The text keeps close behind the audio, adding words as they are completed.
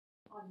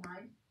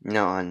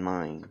No, on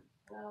mine.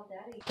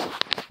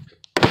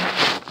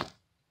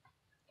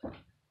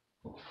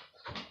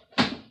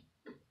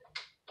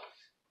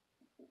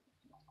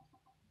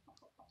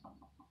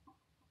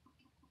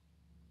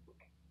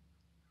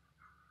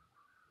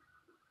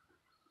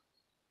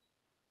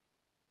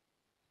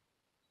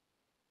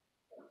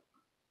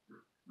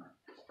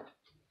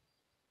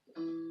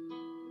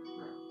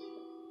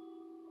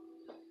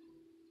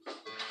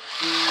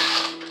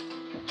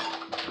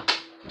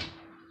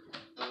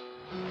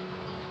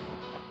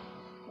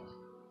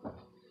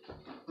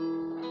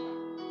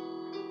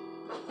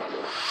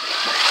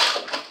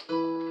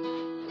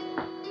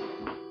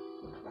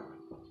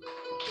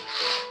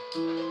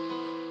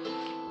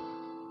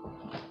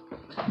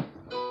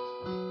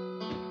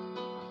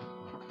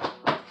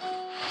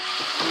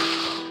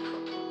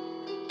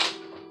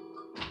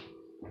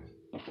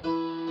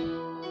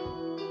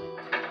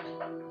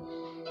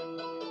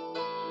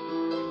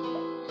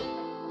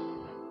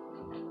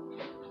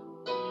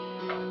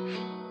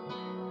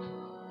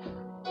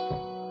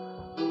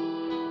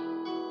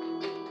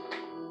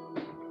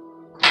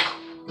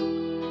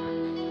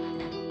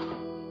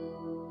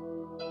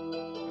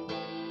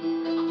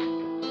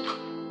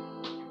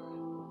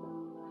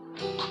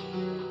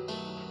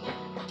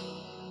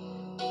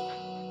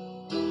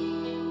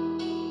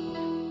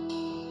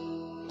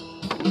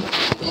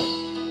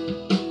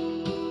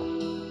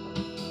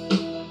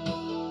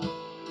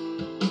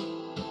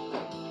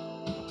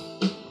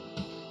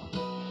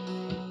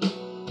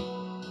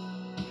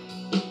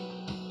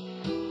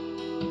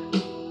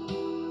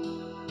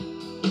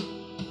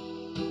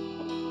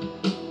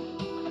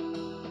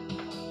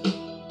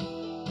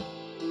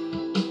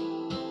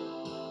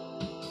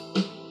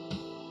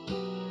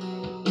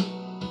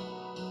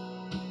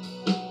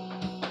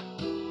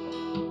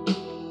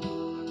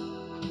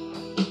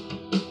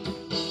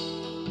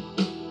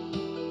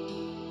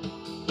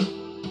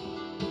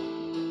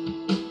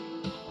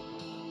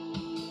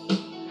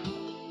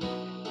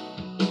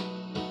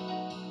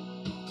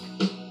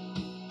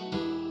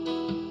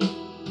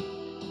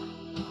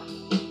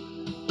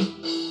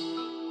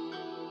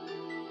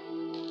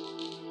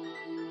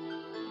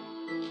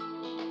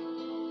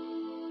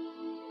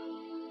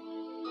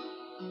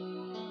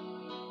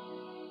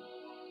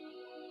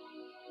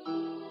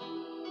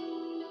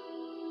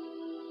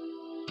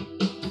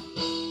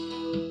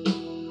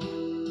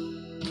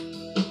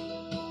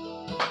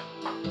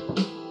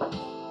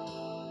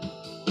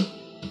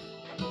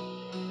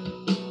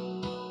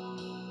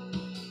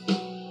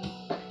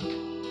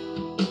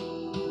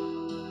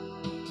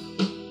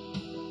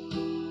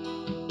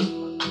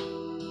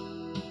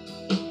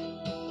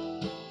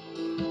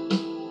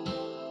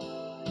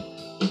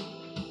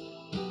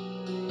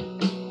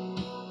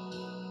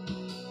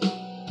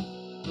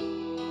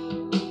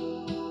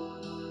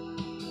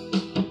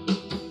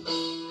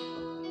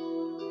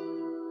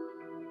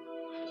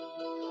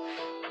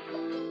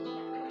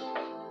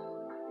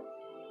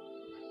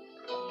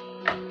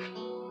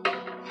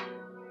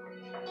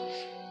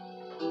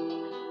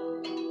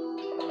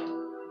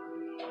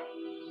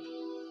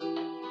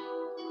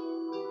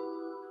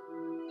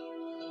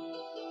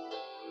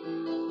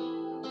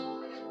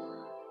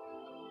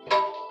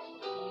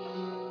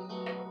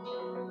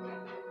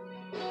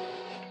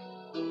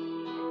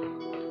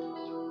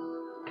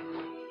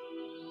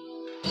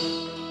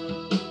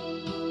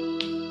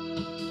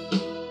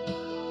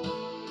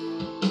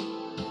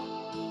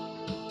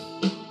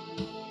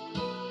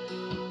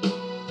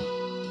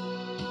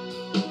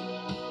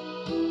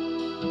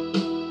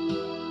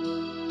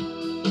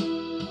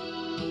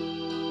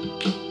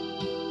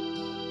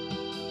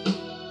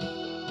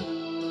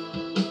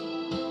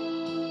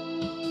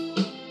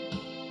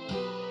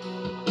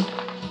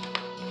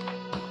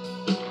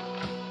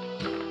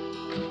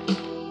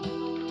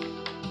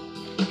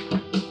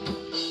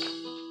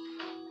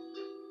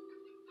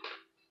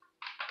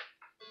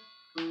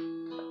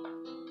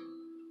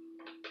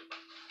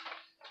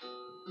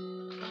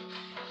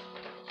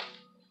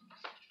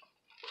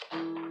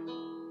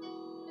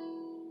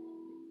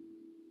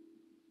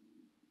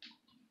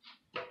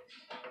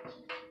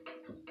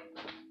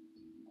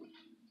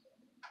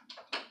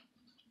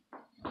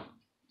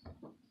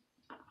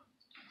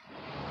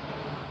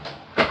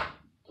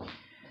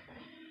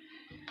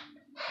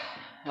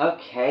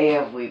 Okay,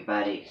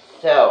 everybody.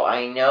 So,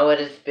 I know it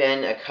has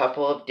been a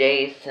couple of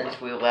days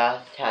since we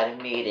last had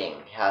a meeting,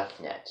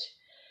 hasn't it?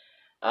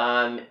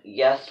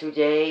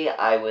 Yesterday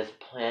I was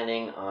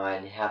planning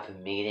on having a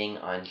meeting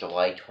on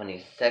July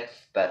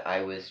 26th, but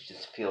I was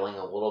just feeling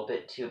a little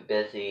bit too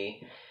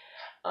busy,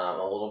 a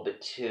little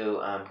bit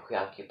too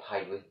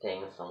preoccupied with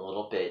things, a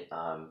little bit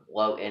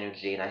low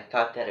energy, and I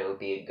thought that it would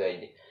be a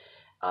good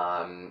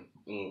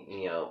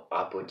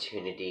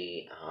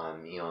opportunity,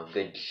 a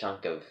good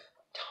chunk of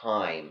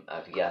time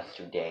of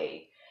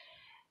yesterday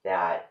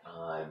that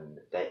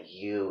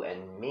you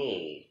and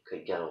me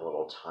could get a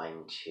little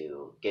time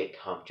to get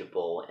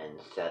comfortable and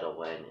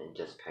settle in and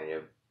just kind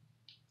of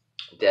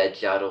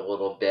veg out a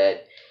little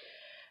bit.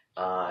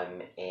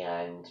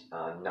 and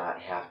not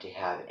have to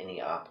have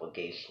any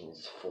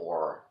obligations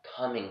for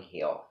coming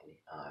here,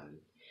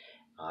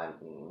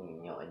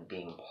 and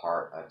being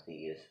part of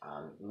these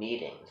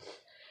meetings.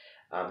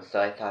 So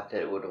I thought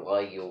that it would allow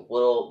you a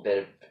little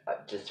bit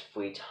of just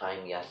free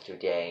time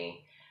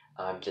yesterday,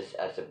 just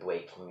as a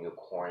break from your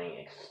quarantine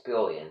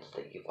experience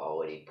that you've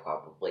already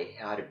probably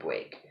had a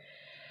break.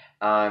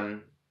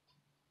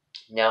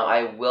 Now,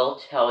 I will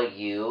tell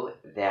you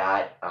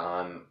that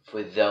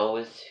for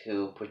those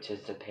who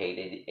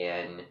participated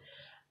in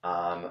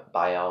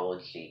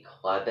Biology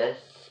Clubus,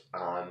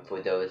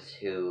 for those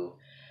who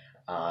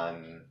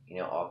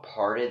are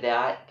part of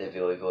that, the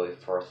very, very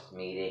first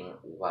meeting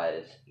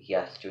was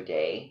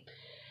yesterday.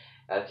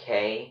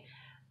 Okay.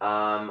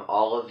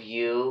 All of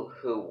you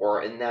who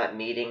were in that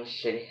meeting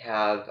should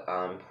have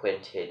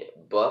printed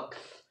books.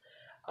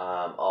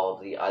 All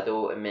of the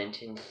other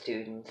Minton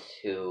students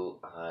who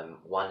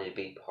wanted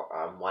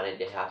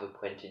to have a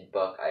printed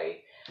book,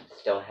 I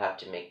still have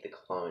to make the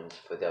clones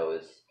for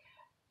those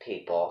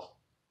people,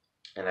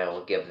 and I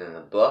will give them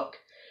the book.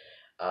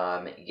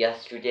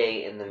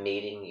 Yesterday in the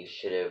meeting, you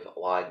should have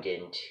logged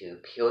into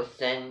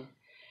Pearson,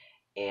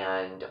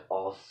 and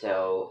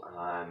also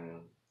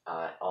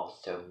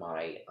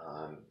my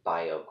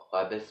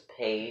BioClubus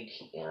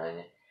page,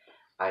 and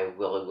I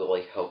really,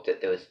 really hope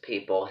that those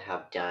people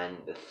have done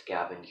the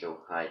scavenger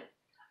hunt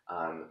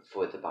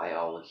for the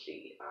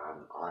biology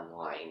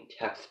online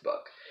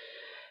textbook.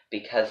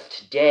 Because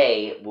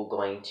today we're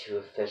going to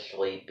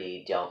officially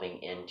be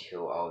delving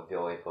into our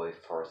very, very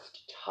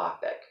first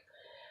topic.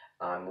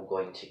 We're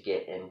going to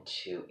get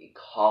into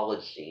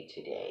ecology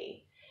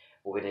today.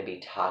 We're going to be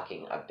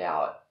talking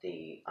about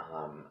the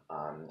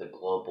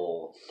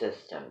global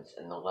systems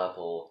and the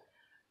levels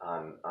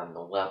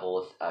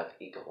of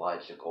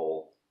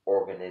ecological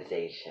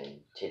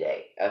organization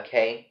today.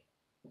 Okay,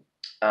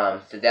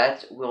 so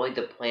that's really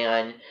the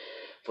plan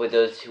for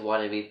those who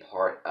want to be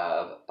part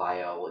of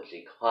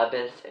Biology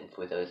Clubus, and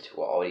for those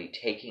who are already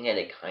taking it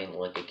at Kind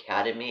Look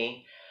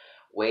Academy.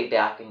 Way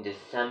back in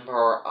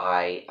December,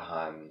 I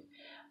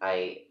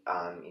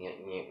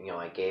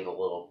gave a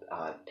little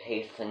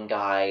pacing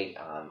guide,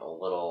 a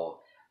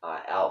little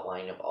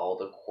outline of all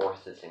the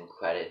courses and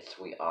credits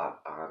we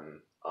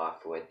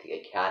offer at the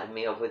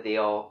academy over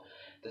there,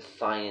 the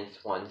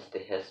science ones, the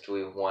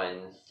history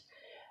ones,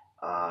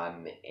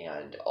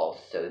 and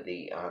also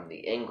the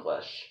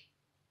English.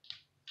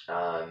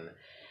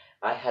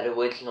 I had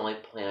originally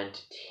planned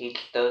to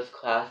teach those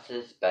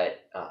classes,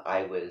 but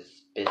I was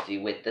busy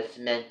with this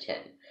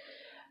Minton.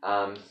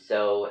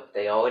 So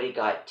they already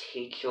got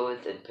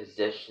teachers and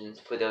positions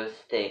for those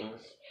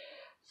things.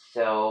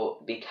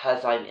 So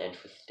because I'm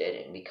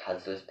interested, and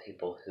because those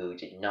people who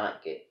did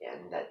not get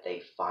in, that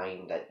they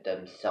find that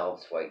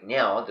themselves right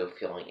now, they're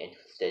feeling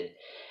interested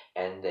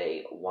and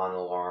they want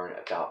to learn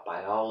about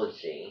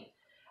biology,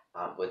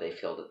 where they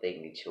feel that they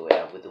need to,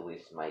 whatever the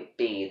reason might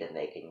be, then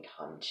they can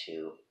come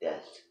to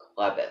this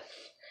clubus.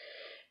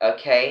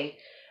 Okay?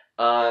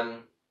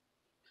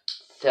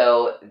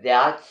 So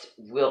that's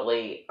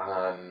really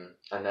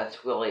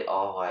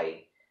all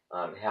I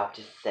have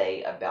to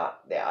say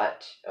about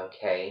that.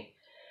 Okay,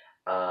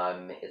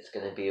 it's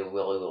going to be a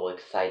really, really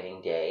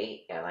exciting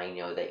day, and I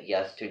know that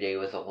yesterday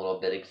was a little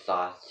bit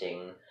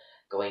exhausting,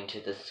 going to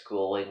the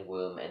schooling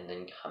room and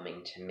then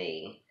coming to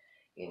me,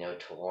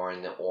 to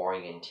learn the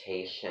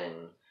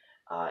orientation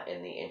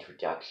and the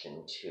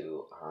introduction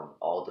to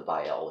all the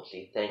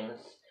biology things.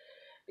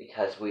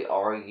 Because we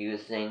are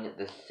using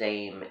the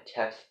same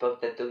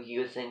textbook that they're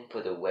using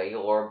for the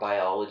regular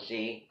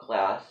biology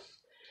class.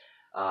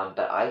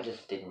 But I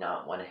just did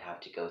not want to have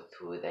to go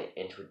through that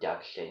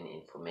introduction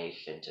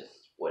information,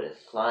 just what is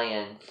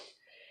science,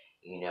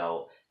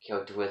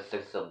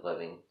 characteristics of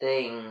living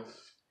things,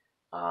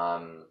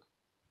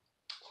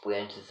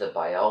 branches of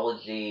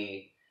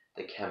biology,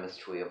 the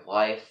chemistry of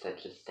life,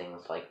 such as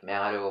things like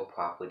matter,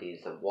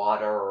 properties of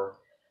water,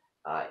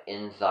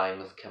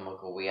 enzymes,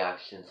 chemical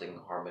reactions, and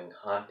carbon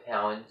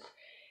compounds.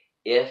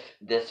 If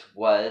this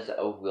was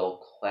a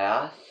real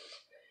class,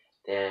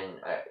 then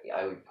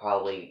I would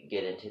probably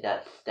get into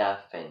that stuff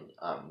and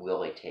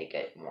really take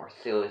it more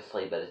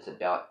seriously, but it's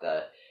about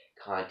the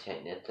content,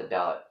 and it's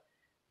about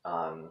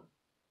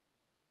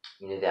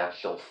the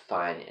actual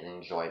fun and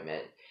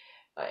enjoyment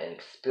and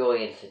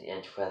experience and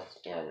interest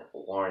in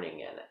learning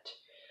in it.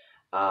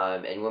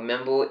 And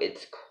remember,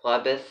 it's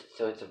Clubus,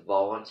 so it's a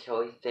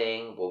voluntary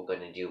thing. We're going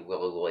to do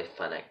really, really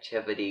fun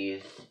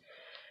activities,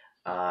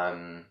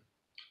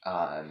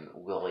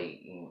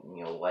 really,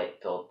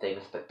 light-filled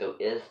things, but there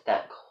is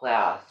that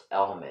class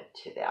element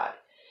to that.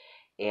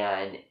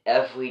 And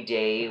every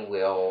day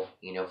will,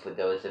 for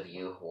those of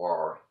you who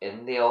are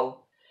in there,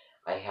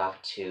 I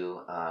have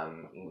to,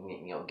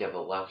 give a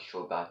lecture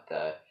about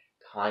the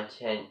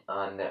content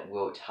that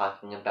we're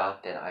talking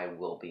about that I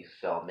will be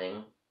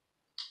filming.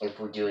 If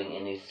we're doing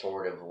any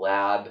sort of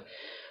lab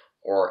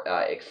or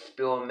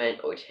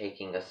experiment or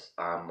taking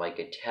like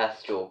a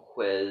test or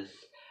quiz,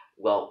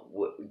 well,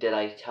 did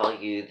I tell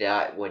you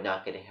that we're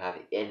not going to have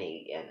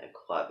any in a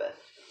clubus?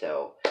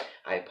 So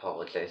I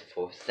apologize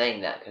for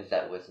saying that because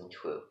that wasn't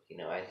true.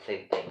 I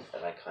say things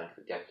that I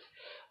contradict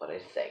what I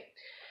say.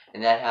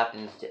 And that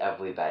happens to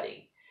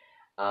everybody.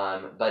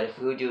 But if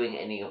we're doing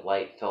any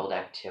light-filled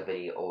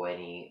activity or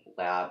any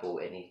lab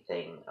or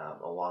anything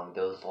along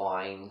those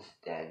lines,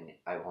 then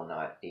I will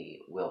not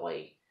be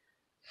really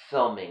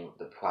filming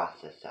the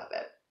process of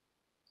it.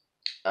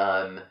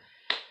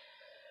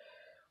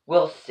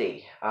 We'll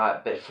see.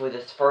 But for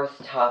this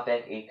first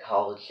topic,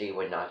 ecology,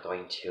 we're not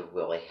going to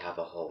really have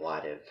a whole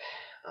lot of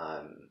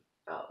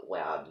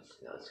labs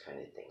and those kind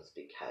of things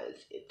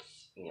because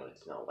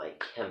it's not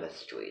like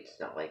chemistry. It's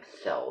not like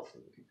cells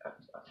and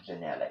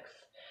genetics.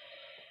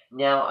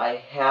 Now I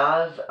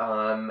have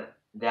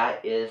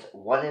that is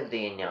one of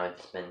the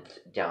announcements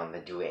down the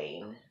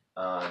drain.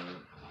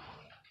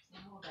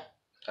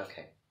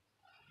 Okay.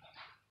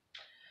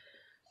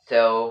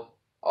 So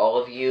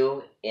all of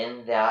you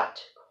in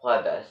that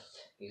clubus,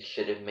 you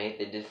should have made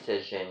the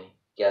decision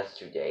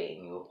yesterday,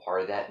 and you were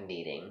part of that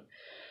meeting.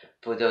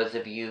 For those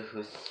of you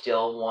who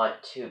still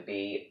want to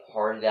be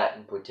part of that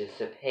and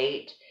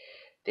participate,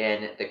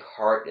 then the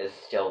cart is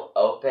still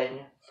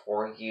open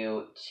for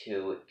you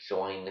to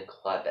join the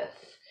clubus.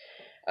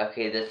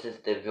 Okay, this is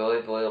the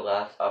very, very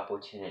last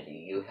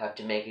opportunity. You have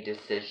to make a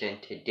decision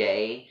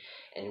today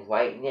and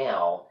right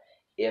now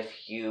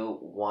if you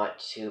want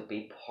to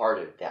be part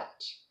of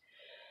that.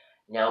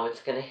 Now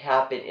what's going to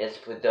happen is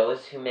for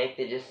those who make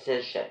the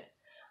decision,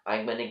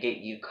 I'm going to get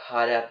you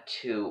caught up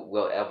to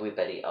where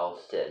everybody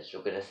else is.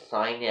 You're going to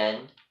sign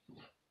in,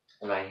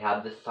 and I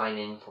have the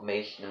sign-in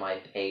information on my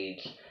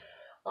page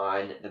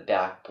on the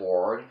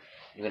backboard.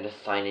 You're going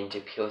to sign into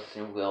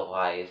Pearson Real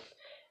Life,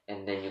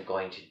 and then you're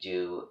going to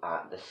do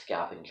the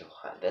scavenger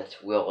hunt.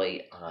 That's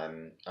really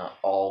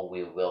all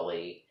we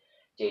really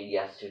did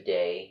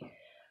yesterday.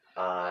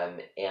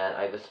 And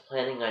I was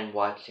planning on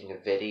watching a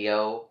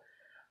video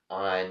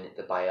on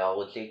the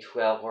biology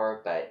trailer,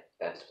 but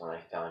that's when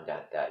I found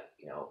out that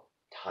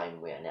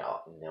time ran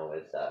out and there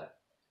was a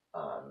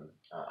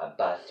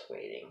bus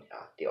waiting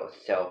out there.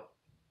 So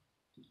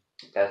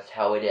that's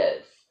how it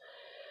is.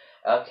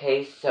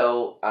 Okay,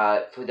 so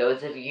for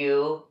those of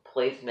you,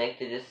 please make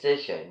the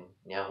decision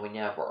now or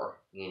never,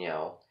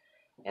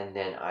 and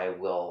then I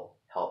will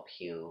help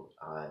you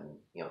on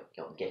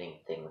getting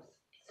things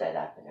set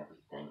up and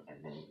everything,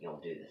 and then you'll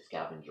do the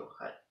scavenger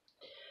hunt.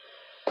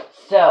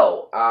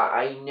 So,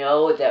 I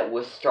know that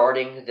we're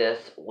starting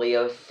this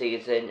Leo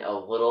season a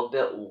little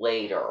bit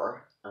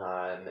later.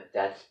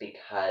 That's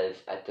because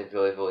at the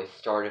very, very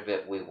start of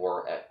it, we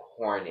were at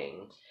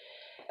Corning.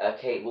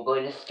 Okay, we're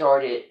going to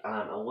start it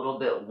a little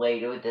bit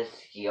later this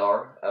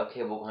year.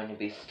 Okay, we're going to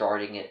be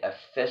starting it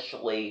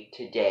officially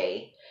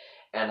today.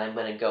 And I'm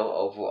going to go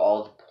over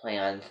all the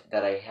plans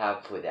that I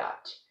have for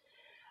that.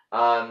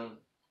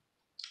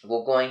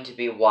 We're going to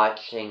be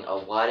watching a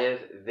lot of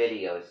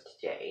videos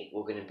today.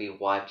 We're going to be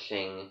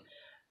watching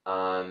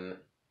one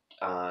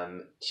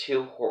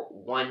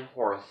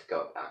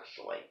horoscope,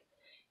 actually.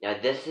 Now,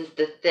 this is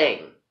the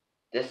thing.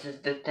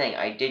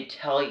 I did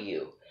tell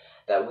you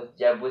that with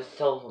Deborah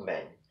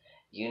Silverman,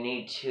 you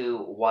need to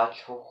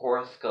watch her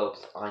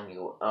horoscopes on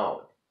your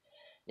own.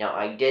 Now,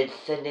 I did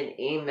send an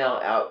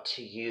email out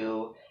to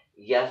you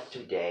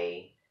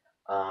yesterday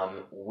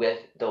with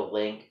the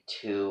link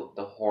to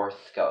the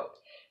horoscope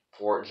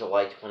for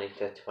July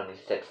 25th,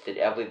 26th. Did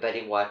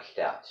everybody watch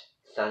that?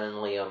 Sun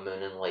in Leo,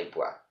 Moon in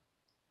Libra.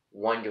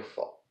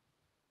 Wonderful.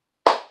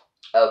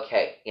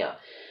 Okay, yeah.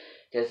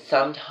 Because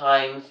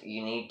sometimes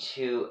you need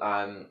to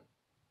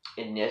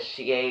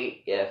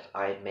initiate if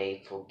I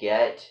may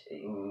forget.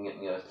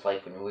 It's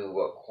like when we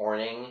were at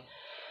Corning,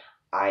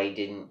 I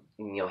didn't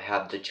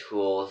have the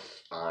tools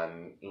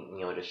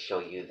to show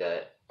you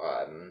the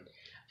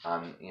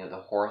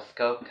the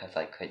horoscope because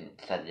I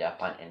couldn't set it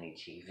up on any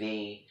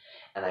TV,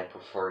 and I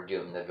prefer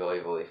doing the very,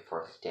 very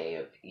first day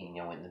of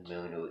when the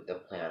moon or the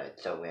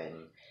planets are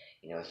in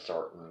a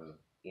certain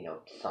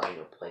sign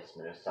or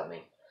placement or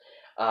something.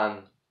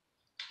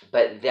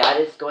 But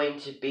that is going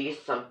to be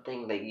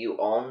something that you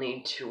all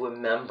need to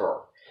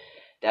remember.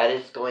 That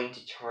is going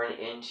to turn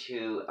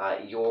into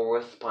your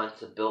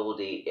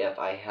responsibility if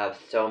I have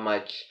so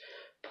much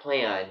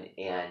planned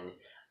and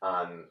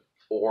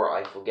or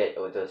I forget,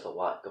 there's a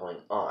lot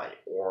going on,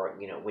 or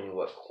when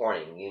you're at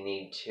Corning, you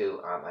need to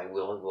I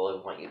really,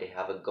 really want you to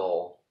have a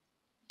goal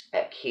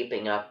at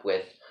keeping up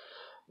with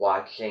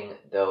watching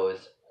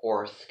those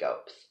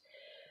horoscopes.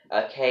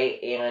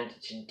 Okay, and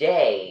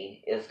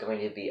today is going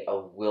to be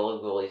a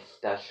really, really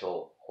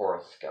special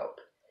horoscope.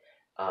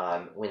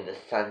 When the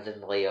sun's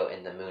in Leo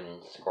and the moon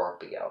in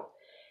Scorpio.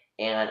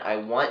 And I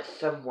want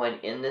someone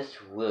in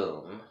this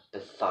room,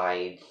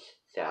 besides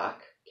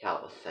Zach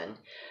Callison,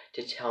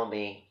 to tell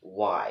me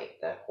why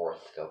that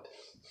horoscope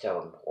is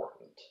so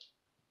important.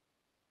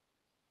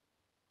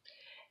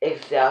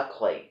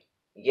 Exactly.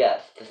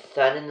 Yes, the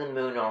sun and the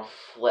moon are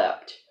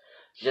flipped.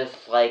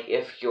 Just like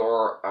if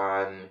you're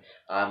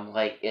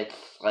like it's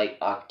like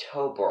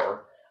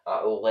October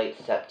or late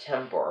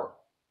September,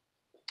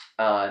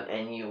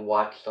 and you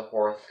watch the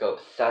horoscope,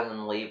 Sun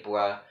in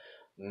Libra,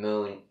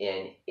 Moon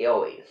in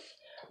Aries.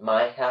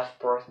 my half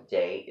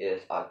birthday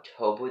is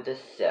October the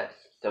 6th,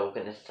 so we're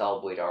going to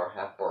celebrate our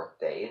half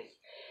birthdays.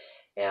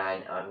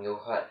 And your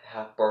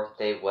half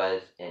birthday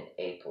was in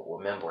April.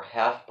 Remember,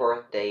 half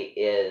birthday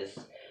is,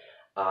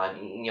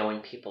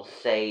 when people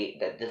say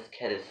that this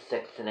kid is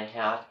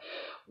 6.5,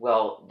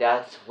 well,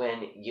 that's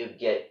when you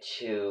get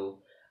to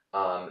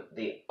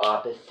the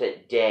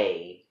opposite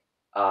day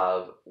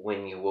of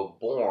when you were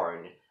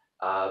born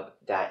of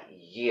that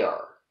year.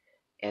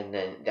 And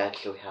then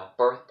that's your half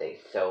birthday.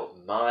 So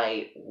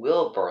my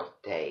real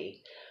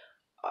birthday,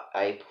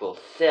 April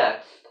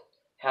 6th,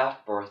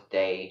 half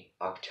birthday,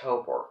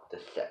 October the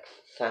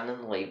 6th. Sun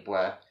in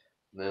Libra,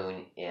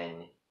 Moon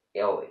in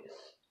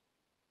Aries.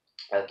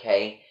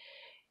 Okay?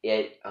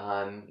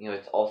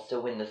 It's also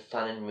when the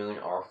Sun and Moon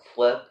are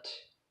flipped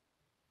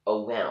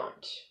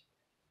around.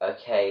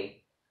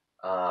 Okay?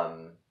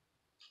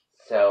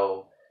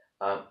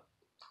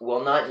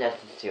 Well, not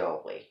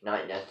necessarily.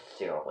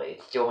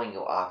 It's still in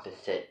your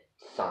opposite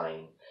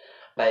sign.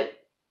 But,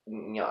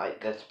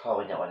 that's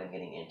probably not what I'm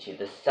getting into.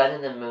 The Sun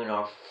and the Moon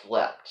are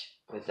flipped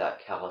with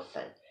that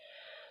Callison.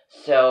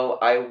 So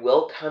I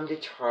will come to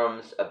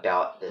terms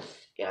about this,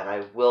 and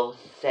I will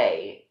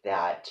say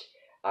that,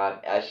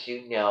 as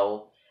you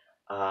know,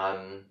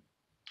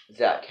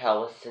 Zach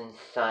Callison's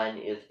Sun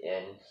is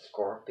in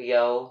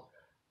Scorpio,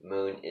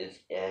 Moon is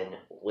in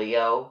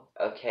Leo,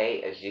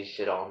 okay, as you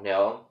should all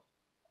know.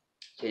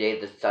 Today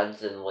the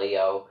Sun's in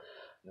Leo,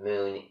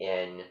 Moon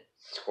in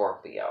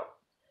Scorpio.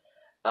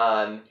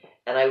 And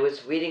I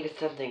was reading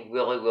something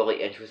really,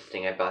 really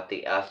interesting about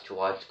the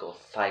astrological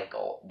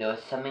cycle. There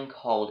was something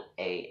called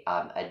a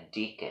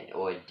decan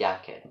or a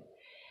decan.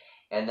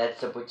 And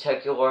that's a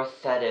particular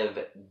set of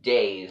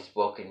days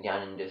broken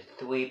down into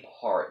 3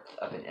 parts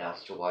of an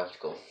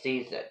astrological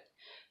season.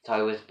 So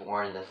I was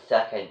born in the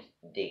second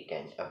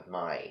decan of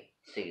my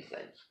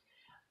season.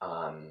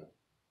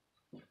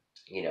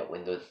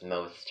 When there's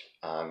most,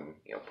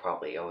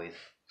 probably always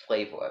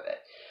flavor of it.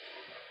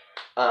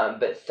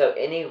 But so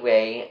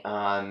anyway,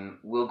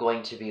 we're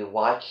going to be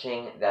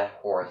watching that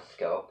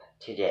horoscope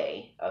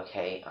today,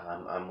 okay?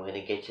 I'm going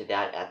to get to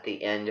that at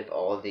the end of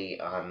all the,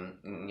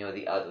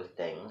 the other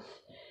things.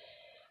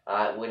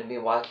 We're going to be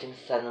watching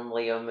Sun in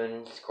Leo, Moon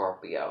in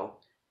Scorpio.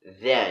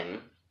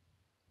 Then,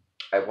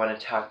 I want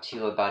to talk to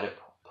you about a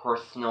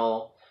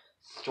personal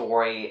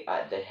story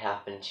that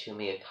happened to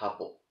me a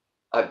couple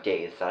of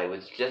days that I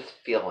was just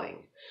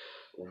feeling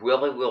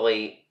really,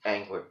 really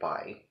angered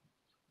by.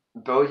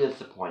 Very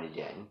disappointed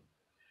in,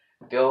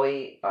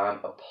 very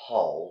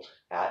appalled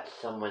at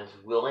someone's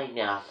really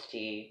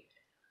nasty,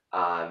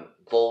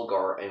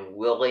 vulgar, and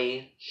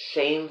really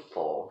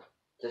shameful,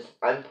 just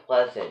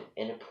unpleasant,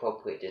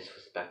 inappropriate,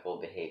 disrespectful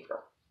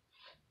behavior.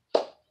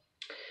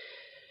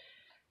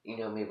 You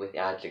know me with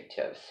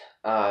adjectives.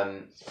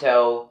 We're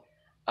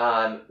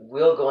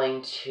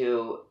going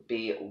to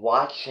be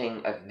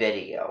watching a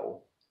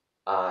video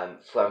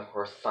from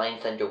her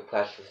Signs Under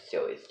Pressure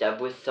series,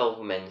 Deborah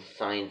Silverman's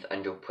Signs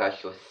Under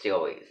Pressure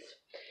series.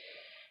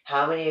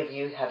 How many of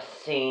you have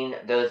seen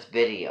those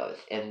videos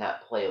in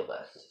that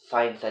playlist,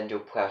 Signs Under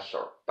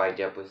Pressure by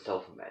Deborah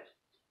Silverman?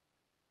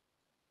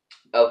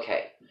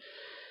 Okay.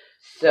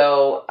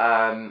 So,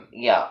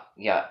 yeah,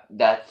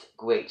 that's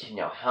great to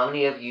know. How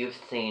many of you have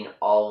seen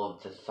all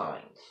of the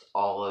signs,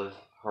 all of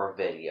her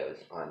videos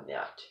on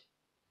that?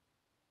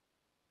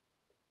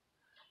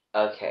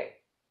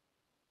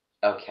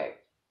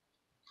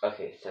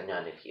 Okay, so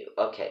none of you.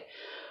 Okay,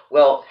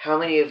 well, how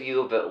many of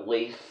you have at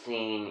least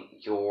seen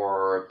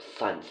your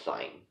sun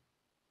sign?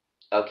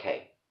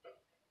 Okay,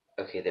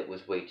 that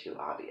was way too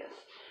obvious.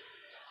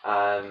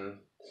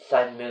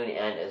 Sun, moon,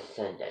 and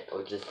ascendant,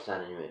 or just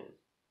sun and moon,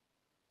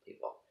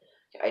 people.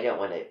 I don't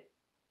want to,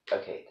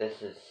 okay,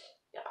 this is,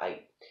 I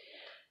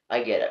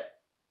get it.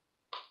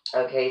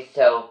 Okay,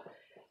 so,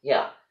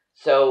 yeah,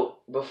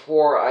 so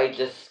before I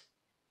just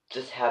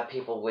have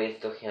people raise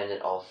their hand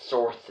at all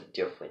sorts of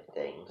different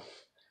things,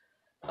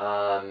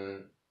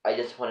 I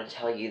just want to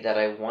tell you that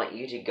I want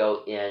you to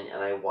go in,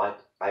 and I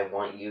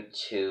want you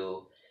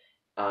to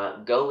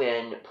go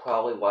in,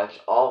 probably watch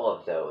all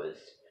of those,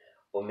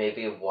 or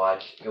maybe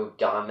watch your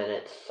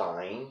dominant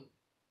sign,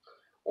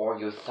 or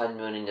your sun,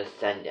 moon, and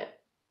ascendant.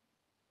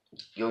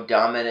 Your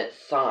dominant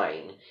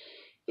sign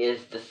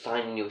is the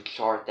sign in your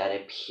chart that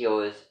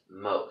appears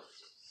most.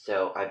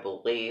 So I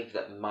believe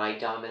that my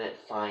dominant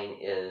sign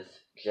is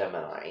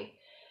Gemini.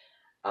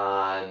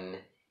 And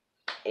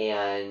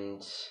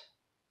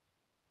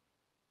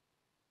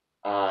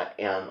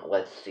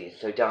let's see.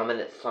 So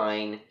dominant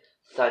sign,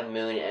 sun,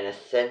 moon, and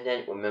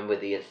ascendant. Remember,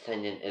 the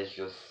ascendant is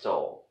your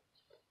soul.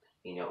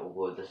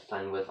 Where the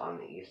sun was on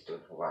the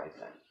eastern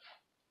horizon,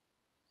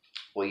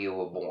 where you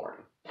were born.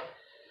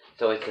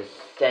 So it's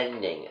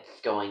ascending.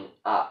 It's going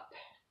up.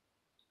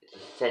 It's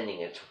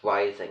ascending. It's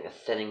rising.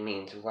 Ascending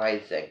means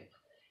rising.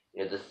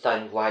 The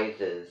sun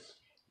rises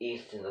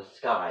east in the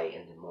sky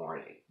in the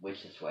morning,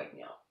 which is right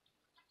now.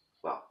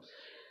 Well,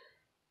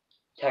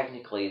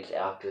 technically it's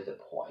after the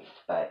point,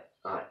 but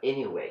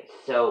anyway,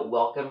 so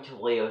welcome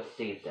to Leo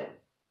season.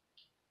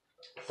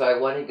 So I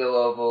want to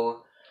go over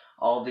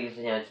all these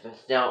announcements.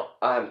 Now,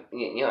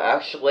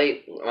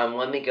 actually,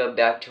 let me go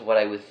back to what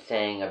I was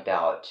saying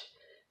about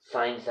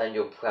signs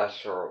under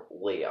pressure,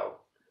 Leo.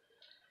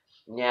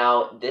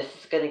 Now, this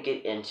is going to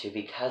get into,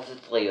 because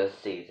it's Leo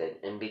season,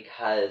 and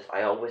because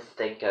I always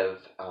think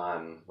of,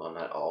 well,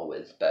 not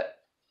always, but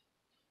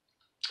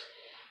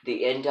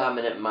the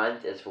indominant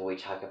month is where we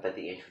talk about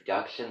the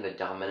introduction. The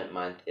dominant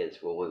month is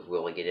where we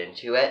really get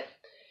into it.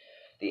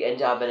 The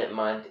indominant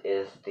month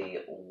is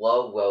the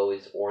low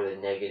roads or the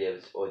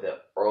negatives or the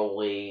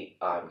early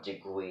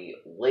degree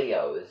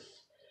Leos.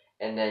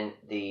 And then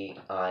the,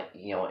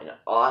 in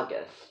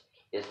August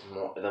is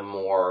the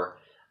more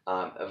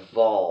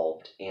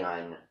evolved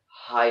and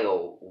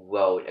higher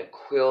road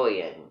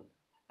Aquarian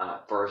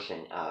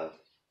version of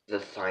the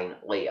sign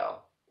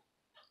Leo.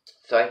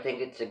 So I think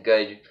it's a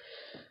good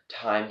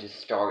time to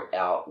start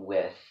out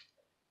with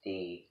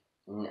the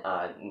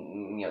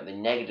the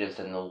negatives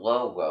and the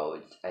low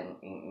roads, and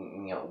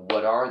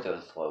what are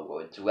those low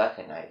roads,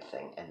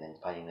 recognizing, and then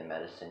finding the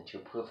medicine to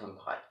improve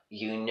upon.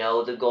 You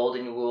know the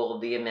golden rule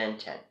of the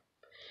Amenton,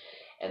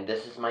 and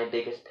this is my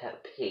biggest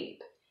pet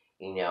peeve.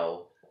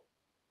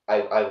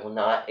 I will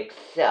not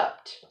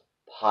accept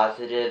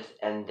positives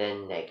and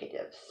then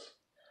negatives.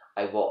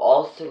 I will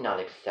also not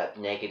accept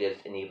negatives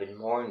and even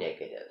more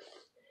negatives.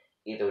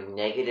 Either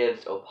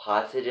negatives or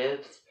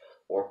positives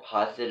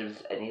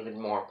and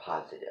even more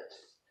positives.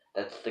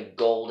 That's the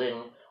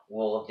golden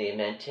rule of the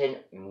Amenton.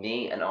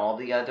 Me and all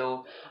the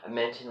other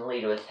Amenton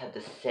leaders have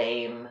the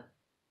same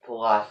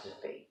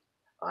philosophy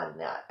on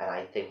that, and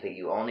I think that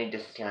you all need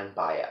to stand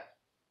by it.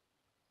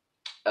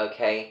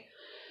 Okay?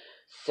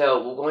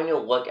 So we're going to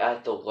look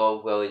at the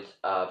low roads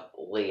of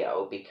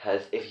Leo,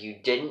 because if you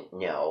didn't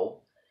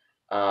know,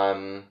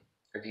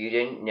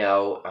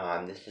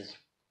 this is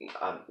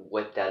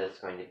what that is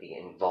going to be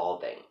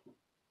involving.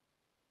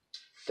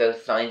 So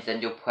signs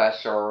under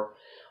pressure,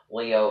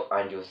 Leo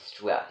under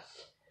stress.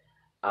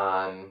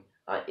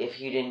 If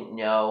you didn't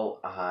know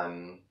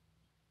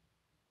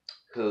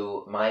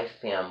who my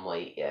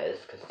family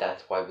is, because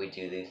that's why we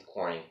do these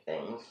corning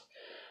things,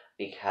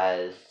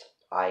 because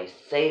I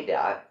say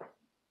that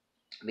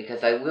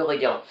because I really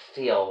don't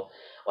feel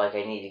like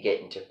I need to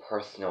get into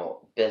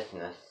personal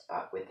business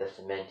with this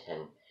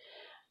Amenton.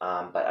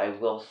 But I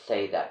will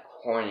say that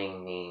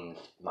Corning means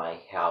my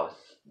house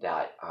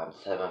that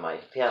some of my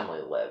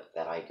family live,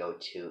 that I go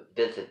to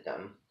visit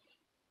them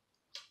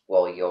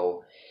while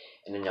you're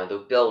in another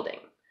building.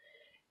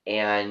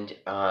 And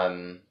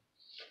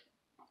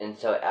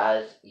so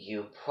as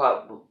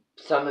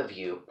some of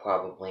you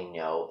probably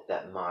know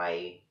that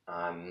my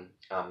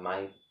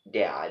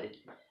dad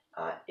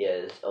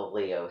is a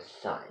Leo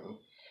sun,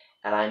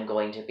 and I'm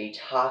going to be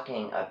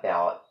talking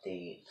about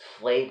the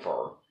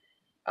flavor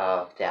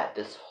of that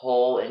this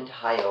whole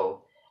entire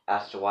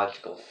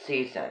astrological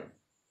season.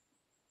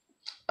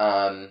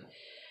 And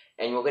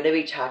we're going to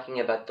be talking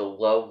about the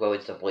low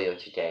roads of Leo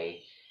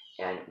today,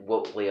 and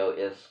what Leo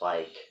is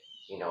like,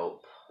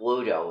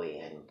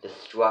 Pluto-ian,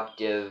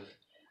 destructive,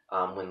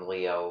 when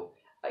Leo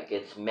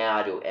gets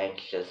mad or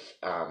anxious,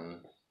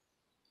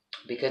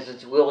 because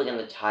it's really going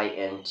to tie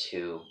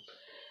into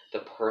the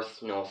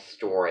personal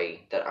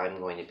story that I'm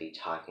going to be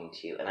talking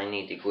to you. And I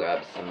need to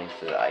grab something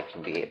so that I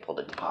can be able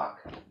to talk.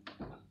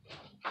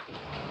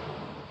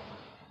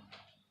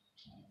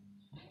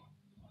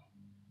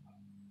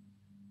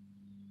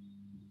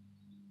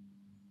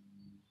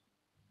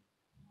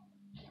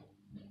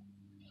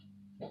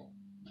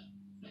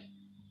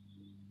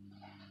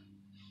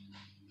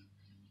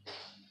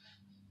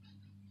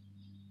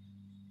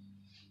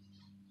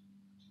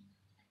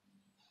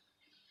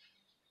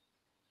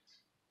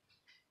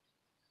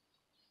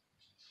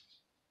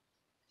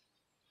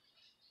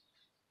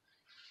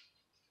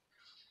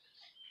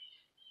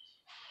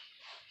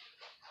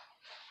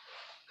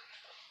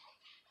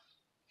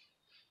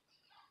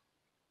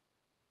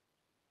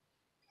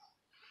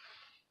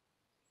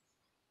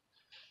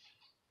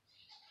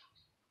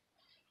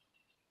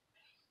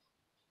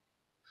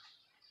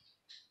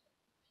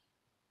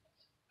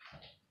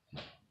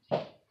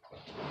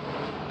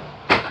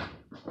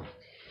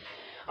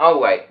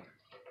 Alright.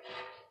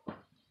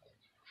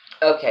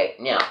 Okay,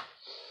 now.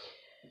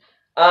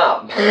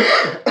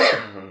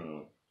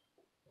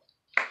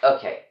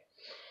 Okay.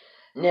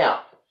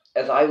 Now,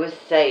 as I was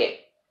saying,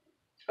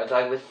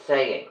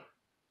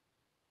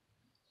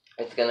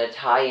 it's going to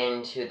tie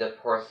into the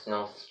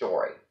personal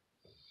story.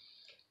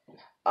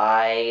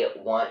 I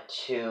want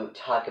to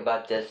talk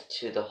about this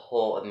to the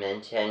whole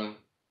Amenton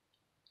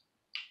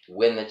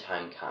when the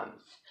time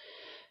comes.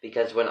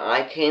 Because when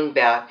I came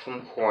back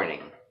from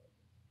Corning,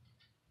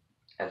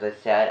 as I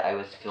said, I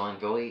was feeling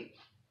very,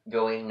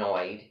 very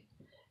annoyed,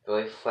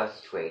 very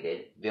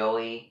frustrated,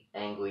 very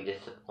angry,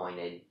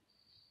 disappointed,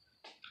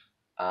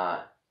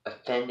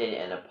 offended,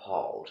 and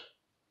appalled.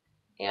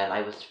 And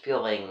I was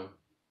feeling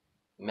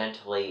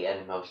mentally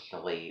and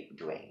emotionally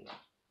drained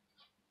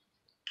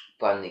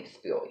from the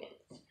experience.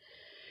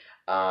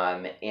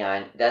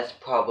 And that's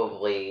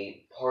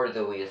probably part of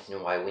the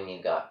reason why when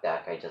you got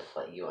back, I just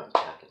let you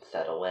unpack and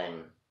settle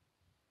in.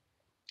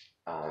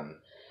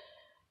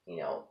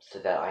 so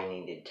that I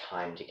needed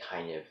time to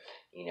kind of,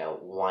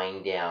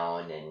 wind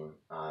down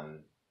and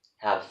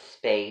have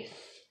space,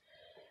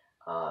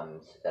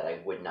 so that I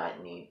would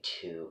not need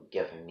to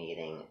give a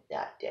meeting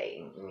that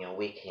day. And,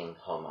 we came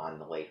home on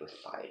the later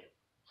side.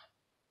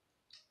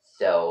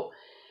 So,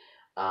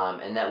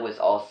 and that was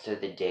also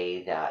the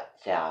day that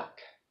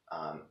Zach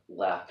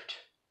left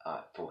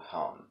for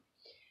home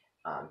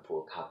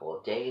for a couple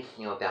of days.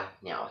 Back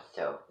now.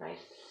 So nice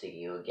to see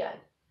you again.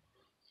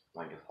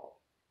 Wonderful.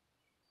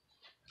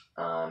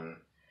 Um,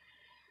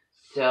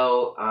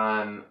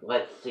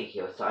 let's see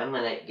here. So I'm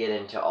going to get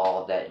into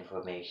all of that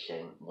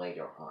information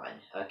later on,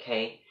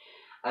 okay?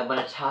 I'm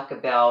going to talk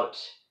about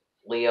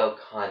Leo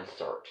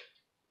concert.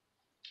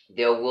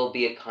 There will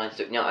be a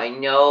concert. Now, I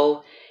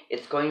know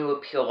it's going to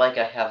appear like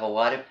I have a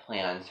lot of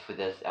plans for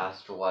this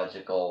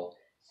astrological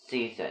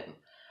season,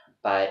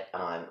 but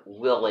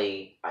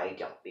really, I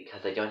don't,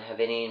 because I don't have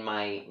any in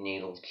my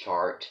natal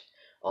chart,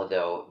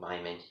 although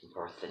my mentioned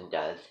person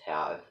does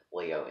have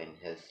Leo in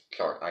his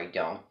chart. I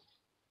don't.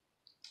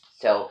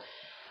 So,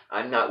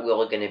 I'm not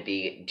really going to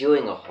be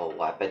doing a whole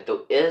lot, but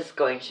there is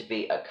going to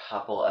be a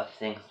couple of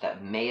things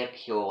that may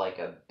appear like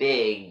a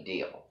big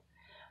deal,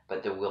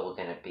 but they're really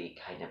going to be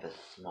kind of a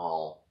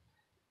small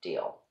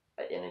deal,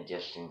 in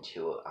addition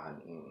to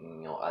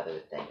other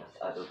things,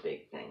 other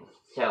big things.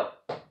 So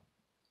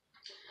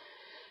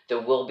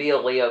there will be a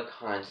Leo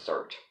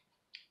concert,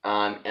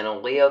 and a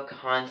Leo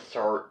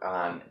concert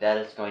that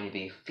is going to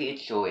be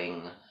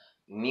featuring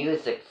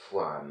music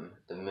from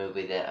the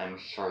movie that I'm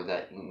sure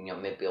that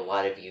maybe a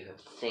lot of you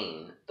have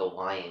seen, The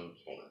Lion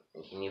King.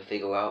 And can you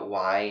figure out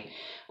why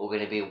we're going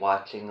to be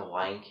watching The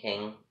Lion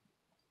King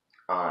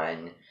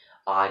on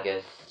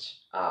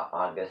August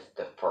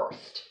the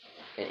 1st?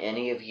 Can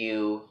any of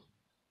you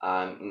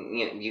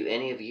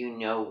any of you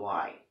know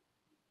why?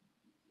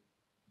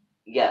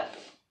 Yes,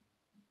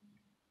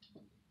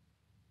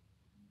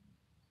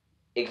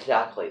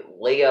 exactly.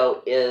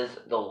 Leo is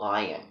the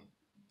lion.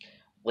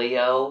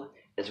 Leo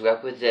is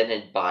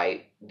represented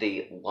by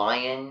the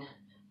lion,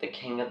 the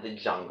king of the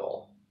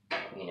jungle.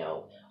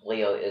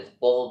 Leo is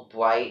bold,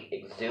 bright,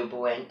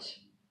 exuberant,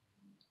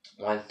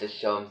 wants to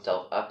show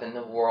himself up in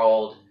the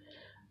world,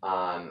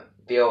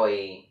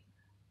 very,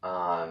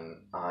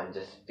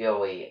 just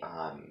very,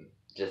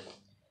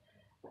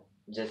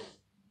 just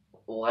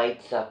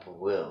lights up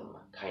room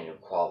kind of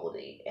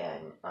quality,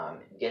 and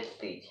gets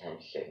the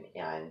attention,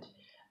 and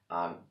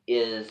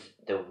is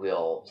the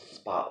real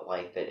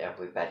spotlight that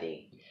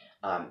everybody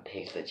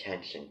pays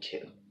attention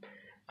to.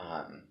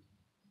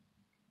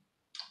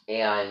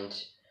 And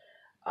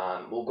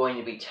we're going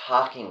to be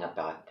talking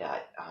about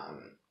that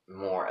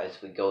more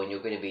as we go, and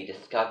you're going to be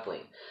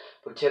discovering,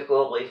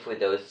 particularly for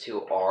those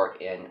who are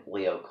in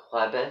Leo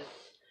Clubus,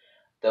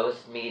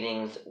 those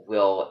meetings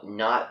will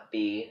not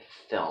be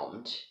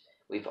filmed.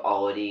 We've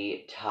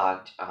already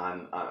talked,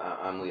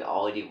 we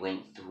already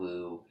went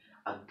through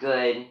a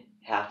good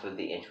half of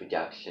the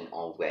introduction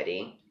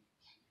already,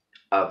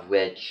 of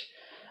which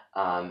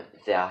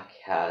Zach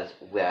has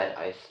read.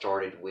 I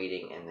started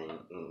reading, and then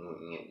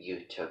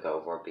you took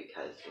over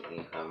because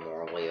you have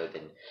more Leo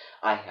than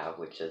I have,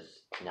 which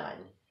is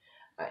none,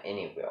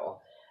 any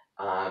real.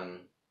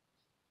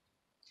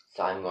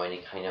 So I'm going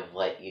to kind of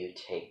let you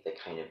take the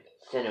kind of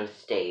center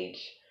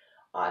stage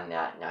on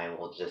that, and I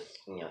will just,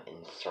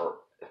 insert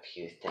a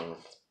few things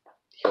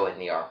here and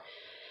there.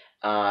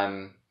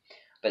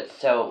 But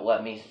so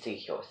let me see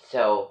here.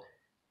 So,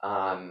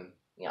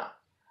 yeah.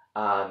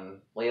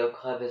 Leo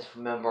Club is,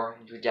 remember,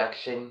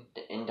 introduction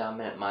to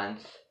indominant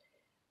month.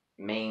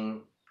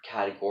 Main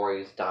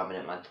category is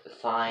dominant month of a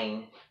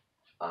sign.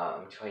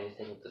 I'm trying to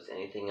think if there's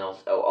anything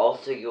else. Oh,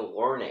 also you're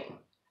learning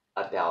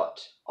about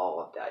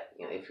all of that,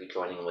 if you're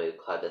joining Leo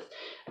Club.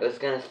 I was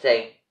going to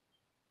say,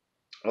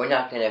 we're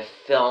not going to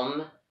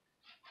film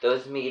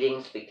those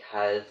meetings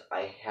because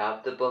I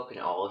have the book, and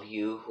all of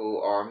you who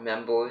are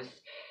members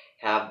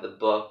have the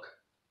book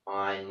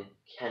on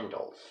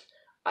Kindles.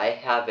 I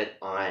have it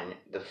on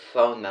the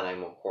phone that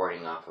I'm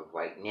recording off of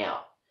right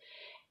now.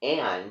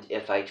 And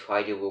if I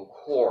try to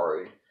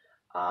record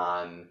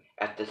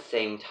at the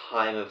same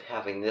time of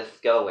having this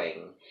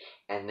going,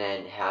 and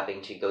then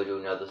having to go to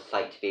another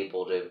site to be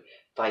able to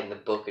find the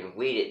book and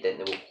read it, then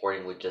the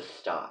recording would just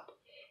stop.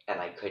 And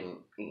I couldn't,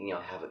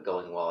 have it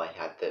going while I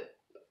had the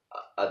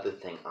other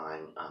thing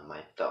on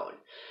my phone.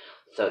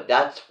 So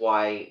that's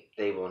why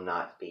they will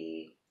not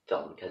be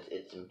filmed, because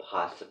it's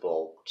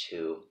impossible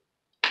to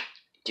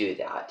do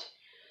that.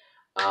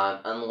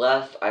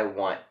 Unless I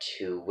want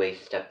to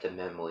waste up the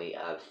memory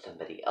of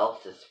somebody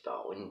else's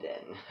phone,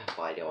 then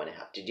I don't want to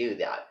have to do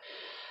that.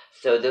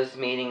 So those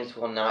meetings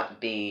will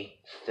not be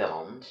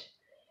filmed.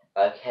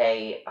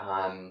 Okay,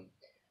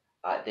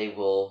 they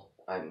will,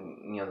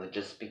 they'll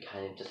just be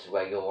kind of just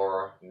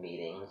regular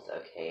meetings.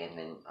 Okay, and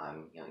then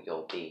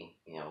you'll be,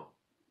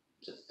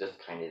 just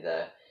kind of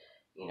the,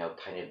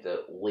 kind of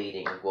the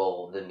leading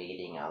role of the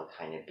meeting. I'll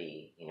kind of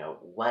be,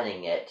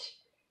 running it,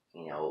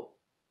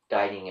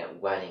 guiding it,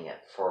 running it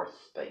first,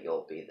 but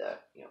you'll be the,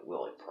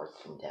 really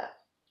person that,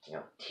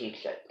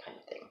 teach it kind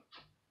of thing.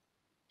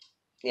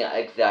 Yeah,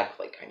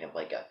 exactly. Kind of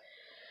like a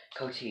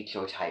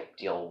co-teacher type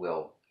deal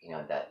will,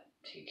 that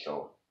teacher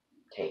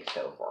takes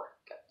over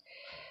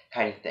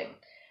kind of thing.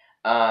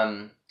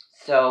 Um,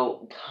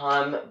 so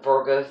come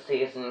Virgo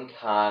season,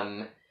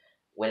 come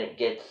when it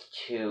gets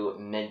to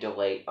mid to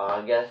late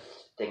August,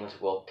 things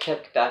will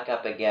pick back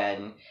up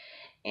again,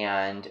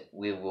 and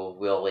we will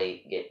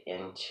really get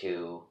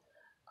into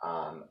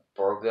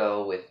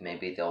Virgo with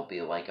maybe there'll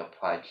be like a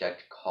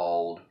project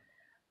called,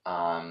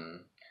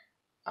 um,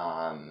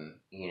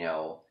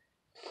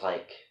 it's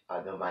like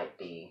there might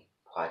be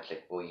a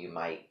project where you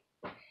might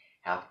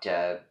have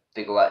to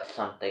figure out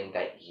something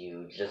that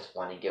you just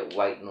want to get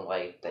right in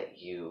life, that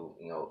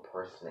a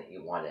person that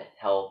you want to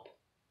help,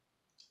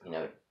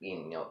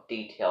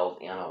 details,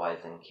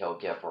 analyzing,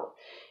 caregiver,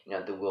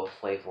 the will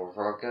flavor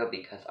Virgo,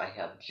 because I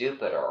have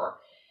Jupiter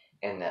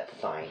in that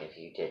sign, if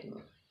you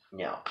didn't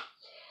know.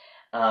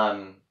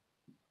 Um,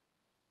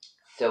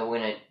 so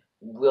when it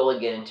really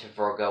get into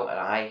Virgo, and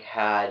I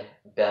had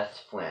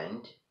best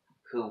friend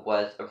who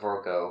was a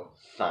Virgo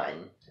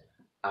sun,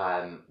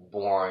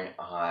 born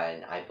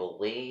on, I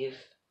believe,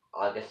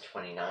 August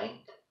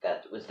 29th.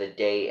 That was the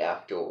day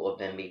after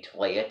Labimbi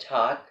Talia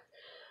talk,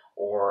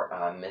 or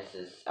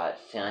Mrs.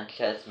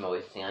 Sanchez,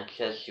 Moe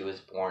Sanchez. She was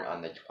born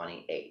on the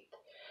 28th.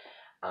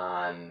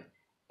 And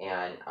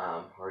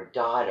her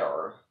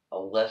daughter,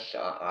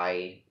 Alicia,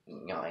 I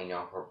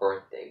know her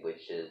birthday,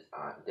 which is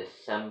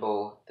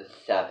December the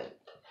 7th.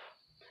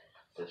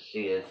 So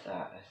she is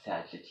a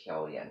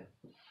Sagittarian.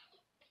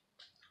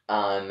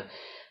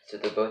 So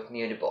they're both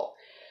mutable.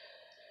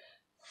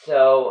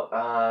 So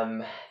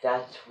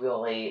that's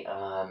really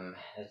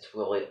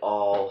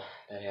all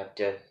that I have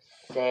to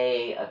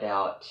say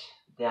about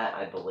that,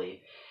 I believe.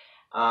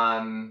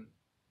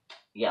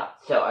 Yeah.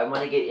 So I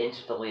want to get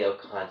into the Leo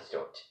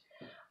consort.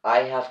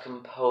 I have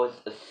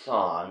composed a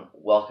song,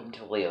 "Welcome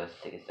to Leo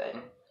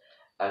Season."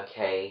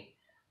 Okay.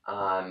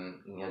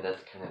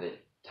 That's kind of the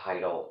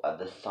title of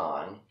the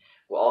song.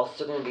 We're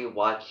also going to be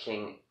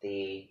watching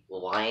The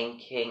Lion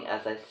King,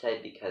 as I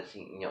said, because,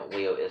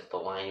 Leo is the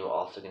lion. We're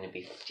also going to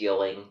be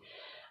stealing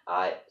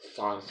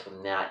songs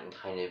from that and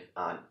kind of,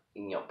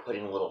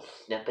 putting little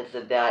snippets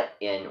of that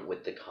in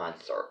with the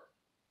concert.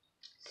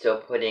 So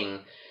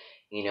putting,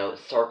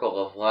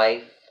 Circle of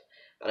Life,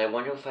 but I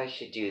wonder if I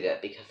should do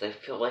that because I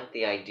feel like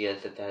the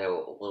ideas of that are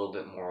a little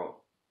bit more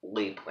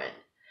Libran.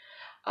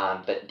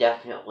 But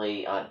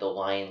definitely The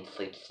Lion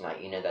Sleeps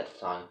Tonight. You know that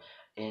song?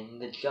 In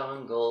the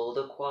jungle,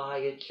 the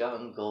quiet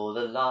jungle,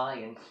 the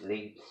lion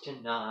sleeps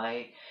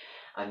tonight.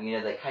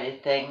 That kind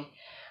of thing.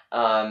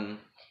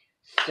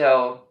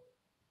 So,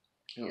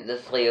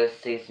 this Leo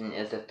season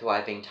is a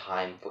thriving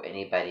time for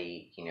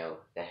anybody,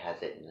 that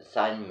has it in the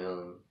sun,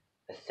 moon,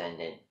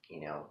 ascendant,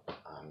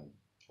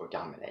 or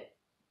dominant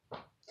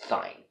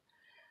sign.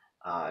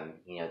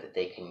 That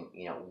they can,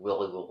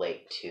 really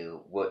relate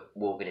to what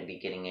we're going to be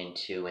getting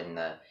into in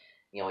the,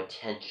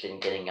 attention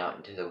getting out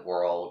into the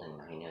world.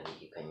 And I know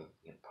that you can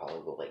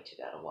probably relate to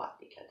that a lot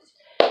because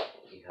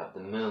you have the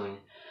moon.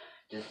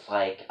 Just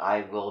like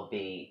I will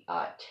be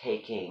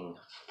taking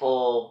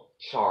full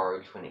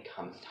charge when it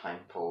comes time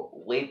for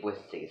Libra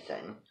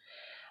season,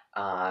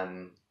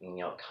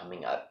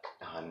 coming up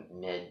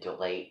mid to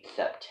late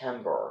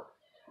September,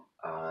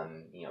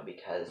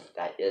 because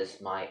that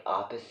is my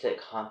opposite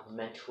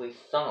complementary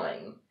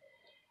sign,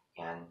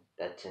 and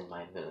that's in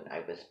my moon.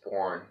 I was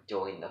born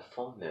during the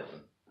full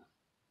moon.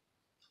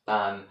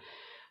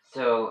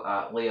 So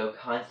Leo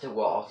Constant,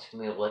 we're also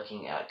going to be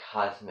looking at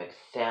cosmic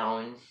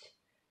sounds,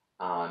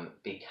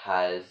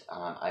 because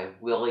I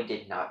really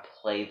did not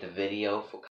play the video for